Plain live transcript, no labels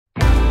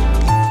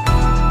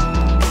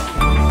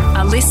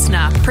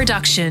listener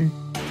production.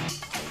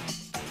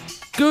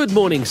 Good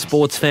morning,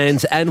 sports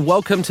fans, and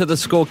welcome to The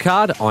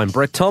Scorecard. I'm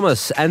Brett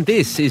Thomas, and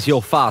this is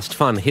your fast,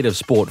 fun hit of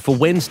sport for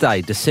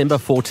Wednesday, December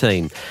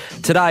 14.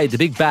 Today, the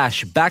Big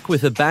Bash back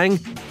with a bang.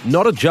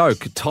 Not a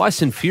joke,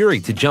 Tyson Fury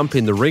to jump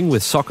in the ring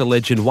with soccer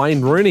legend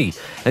Wayne Rooney,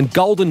 and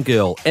Golden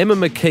Girl Emma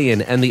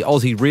McKeon and the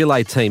Aussie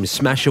relay team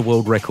smash a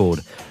world record.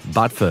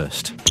 But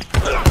first,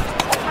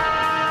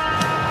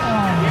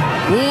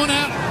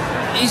 Warner,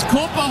 he's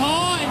caught behind.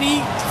 He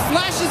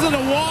flashes it a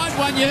wide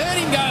one. You heard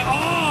him go,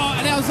 oh,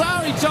 and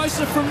Alzari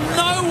Joseph from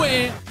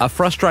nowhere. a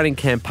frustrating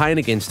campaign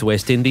against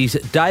West Indies.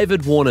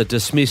 David Warner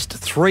dismissed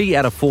 3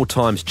 out of 4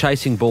 times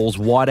chasing balls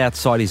wide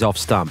outside his off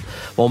stump.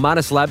 While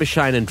Marnus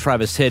Labuschagne and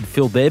Travis Head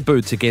filled their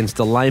boots against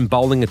a lame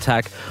bowling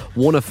attack,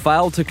 Warner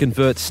failed to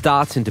convert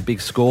starts into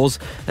big scores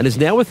and is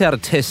now without a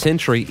Test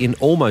century in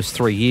almost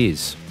 3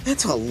 years.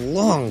 That's a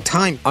long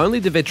time. Only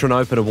the veteran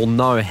opener will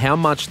know how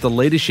much the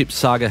leadership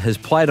saga has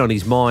played on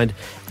his mind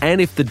and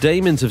if the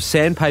demons of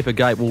Sandpaper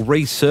Gate will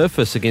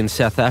resurface against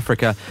South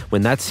Africa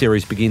when that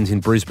series begins in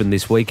Brisbane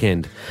this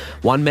weekend.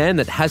 One man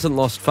that hasn't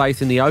lost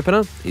faith in the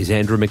opener is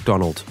Andrew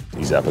McDonald.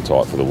 His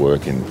appetite for the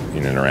work in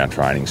and around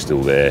training is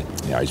still there.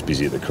 You know, he's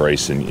busy at the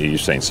crease and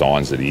you've seen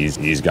signs that he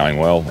is going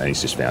well, and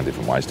he's just found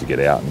different ways to get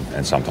out,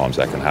 and sometimes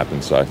that can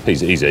happen. So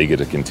he's eager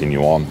to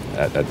continue on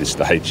at this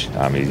stage.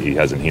 He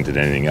hasn't hinted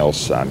anything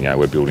else.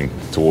 We're building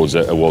towards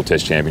a World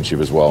Test Championship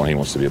as well, and he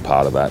wants to be a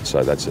part of that.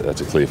 So that's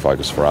a clear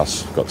focus for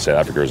us. We've got South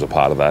Africa as a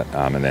part of that,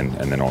 and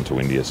then on to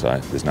India. So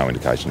there's no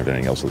indication of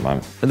anything else at the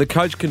moment. And the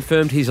coach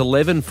confirmed his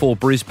 11 for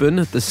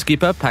Brisbane. The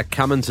skipper, Pat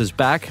Cummins, is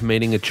back,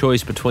 meaning a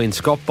choice between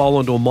Scott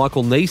Boland or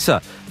Michael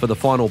Neser for the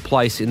final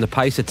place in the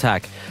pace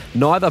attack.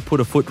 Neither put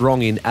a foot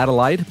wrong in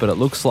Adelaide, but it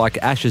looks like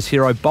Ashes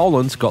hero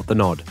Boland's got the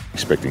nod.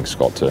 Expecting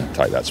Scott to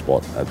take that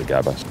spot at the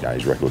Gabba.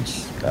 His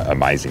record's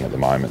amazing at the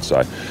moment,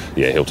 so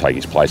yeah, he'll take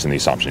his place, and the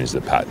assumption is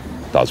that Pat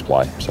does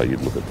play. So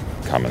you'd look at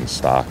Cummins,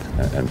 Stark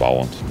and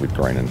Boland with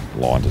Green and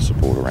Lyon to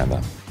support around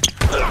that.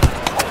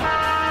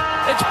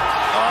 It's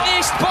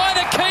missed by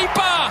the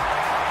keeper.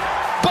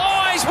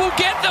 Boys will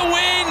get the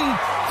win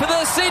for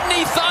the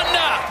Sydney Thunder.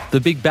 The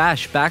Big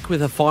Bash back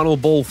with a final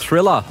ball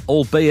thriller,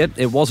 albeit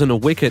it wasn't a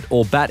wicket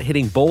or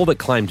bat-hitting ball that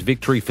claimed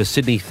victory for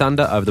Sydney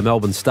Thunder over the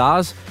Melbourne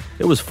Stars.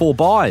 It was 4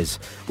 byes.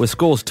 With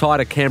scores tied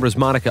at Canberra's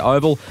Manuka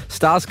Oval,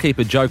 Stars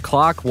keeper Joe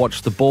Clark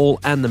watched the ball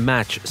and the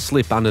match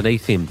slip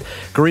underneath him.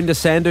 Gurinder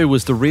Sandhu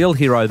was the real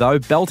hero though,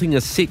 belting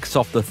a 6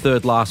 off the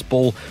third last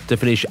ball to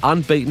finish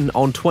unbeaten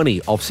on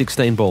 20 of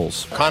 16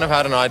 balls. Kind of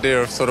had an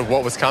idea of sort of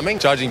what was coming,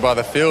 judging by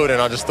the field,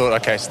 and I just thought,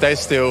 okay, stay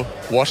still,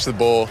 watch the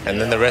ball,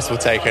 and then the rest will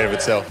take care of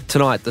itself.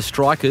 Tonight, the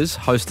Strikers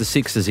host the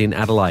Sixers in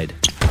Adelaide.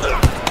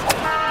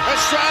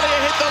 Australia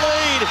hit the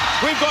lead.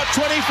 We've got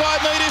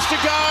 25 metres to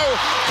go.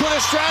 Could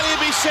Australia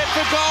be set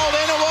for gold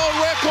and a world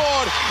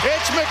record?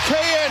 It's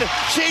McKeon.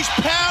 She's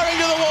powering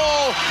to the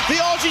wall. The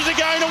Aussies are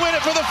going to win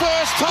it for the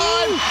first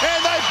time,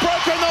 and they've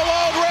broken the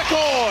world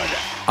record.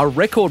 A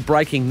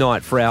record-breaking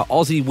night for our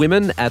Aussie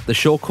women at the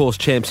short course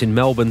champs in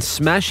Melbourne,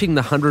 smashing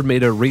the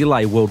 100-metre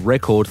relay world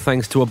record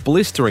thanks to a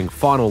blistering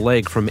final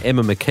leg from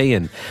Emma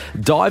McKeon,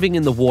 diving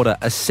in the water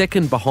a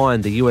second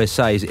behind the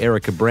USA's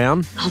Erica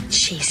Brown. I'll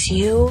chase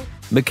you.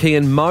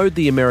 McKeon mowed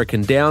the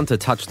American down to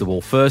touch the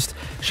ball first.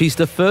 She's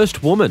the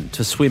first woman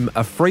to swim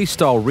a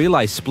freestyle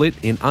relay split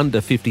in under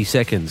 50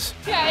 seconds.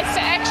 Yeah, it's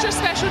extra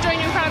special doing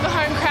it in front of a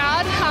home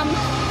crowd.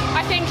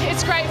 I think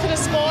it's great for the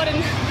sport,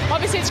 and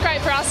obviously it's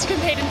great for us to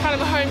compete in front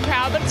of a home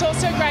crowd, but it's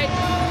also great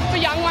for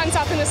young ones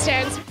up in the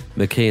stands.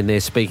 McKeon there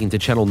speaking to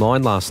Channel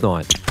 9 last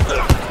night.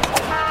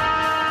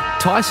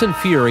 Tyson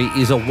Fury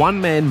is a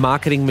one-man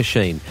marketing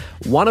machine.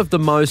 One of the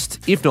most,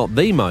 if not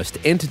the most,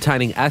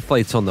 entertaining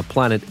athletes on the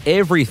planet.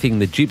 Everything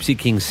the Gypsy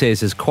King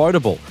says is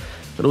quotable.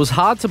 But it was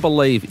hard to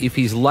believe if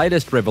his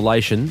latest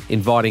revelation,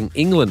 inviting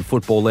England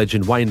football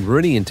legend Wayne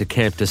Rooney into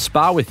camp to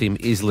spar with him,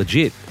 is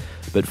legit.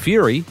 But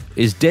Fury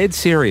is dead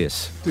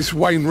serious. This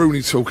Wayne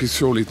Rooney talk is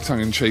surely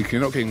tongue-in-cheek.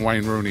 You're not getting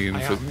Wayne Rooney in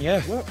for...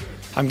 Yeah. What?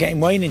 I'm getting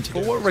Wayne into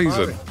it. For what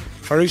reason?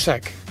 For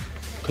Usyk.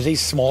 Because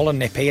he's small and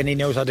nippy and he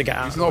knows how to get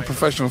out. He's not a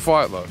professional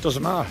fighter, though.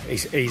 Doesn't matter.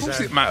 Of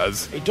course it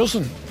matters. It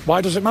doesn't.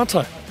 Why does it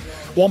matter?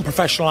 One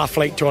professional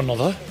athlete to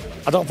another.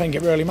 I don't think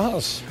it really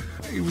matters.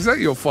 He was at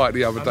your fight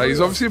the other day. He's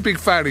obviously a big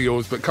fan of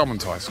yours, but come on,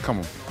 Tyson, come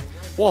on.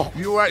 What?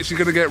 You're actually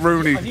going to get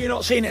Rooney... Have you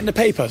not seen it in the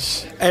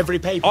papers? Every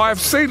paper? I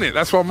have seen it.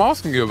 That's why I'm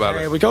asking you about it.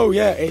 There we go,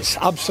 yeah. It's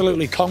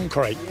absolutely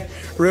concrete.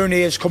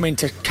 Rooney is coming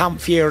to Camp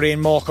Fury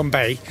in Morecambe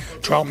Bay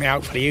to help me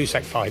out for the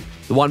Usyk fight.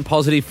 The one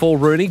positive for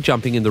Rooney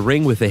jumping in the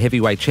ring with the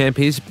heavyweight champ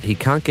is he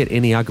can't get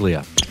any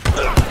uglier.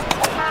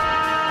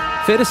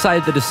 Fair to say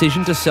the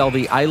decision to sell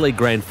the A-League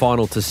Grand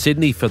Final to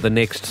Sydney for the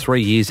next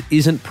 3 years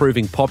isn't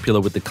proving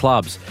popular with the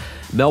clubs.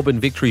 Melbourne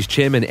Victory's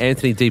chairman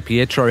Anthony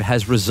DiPietro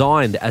has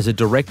resigned as a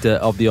director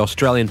of the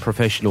Australian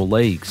professional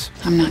leagues.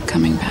 I'm not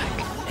coming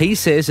back. He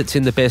says it's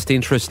in the best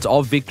interests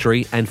of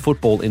Victory and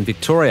football in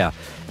Victoria.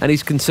 And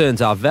his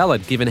concerns are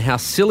valid given how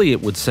silly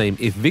it would seem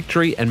if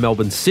Victory and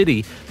Melbourne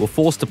City were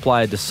forced to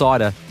play a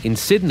decider in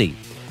Sydney.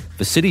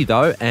 For City,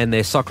 though, and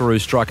their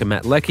Socceroo striker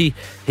Matt Leckie,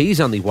 he's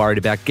only worried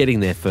about getting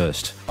there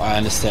first. I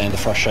understand the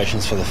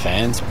frustrations for the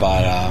fans,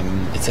 but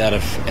it's out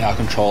of our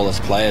control as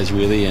players,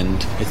 really,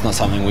 and it's not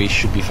something we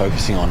should be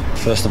focusing on.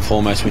 First and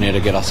foremost, we need to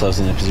get ourselves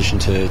in a position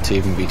to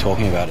even be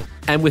talking about it.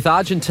 And with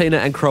Argentina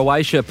and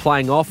Croatia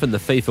playing off in the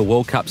FIFA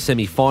World Cup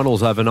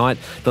semi-finals overnight,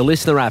 the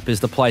Listener app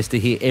is the place to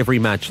hear every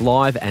match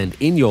live and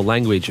in your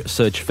language.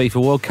 Search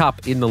FIFA World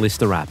Cup in the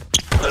Listener app.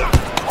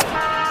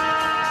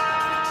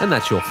 And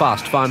that's your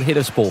fast, fun hit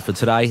of sport for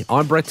today.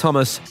 I'm Brett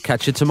Thomas.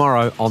 Catch you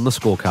tomorrow on The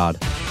Scorecard.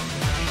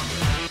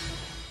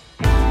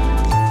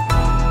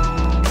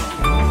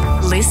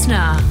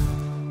 Listener.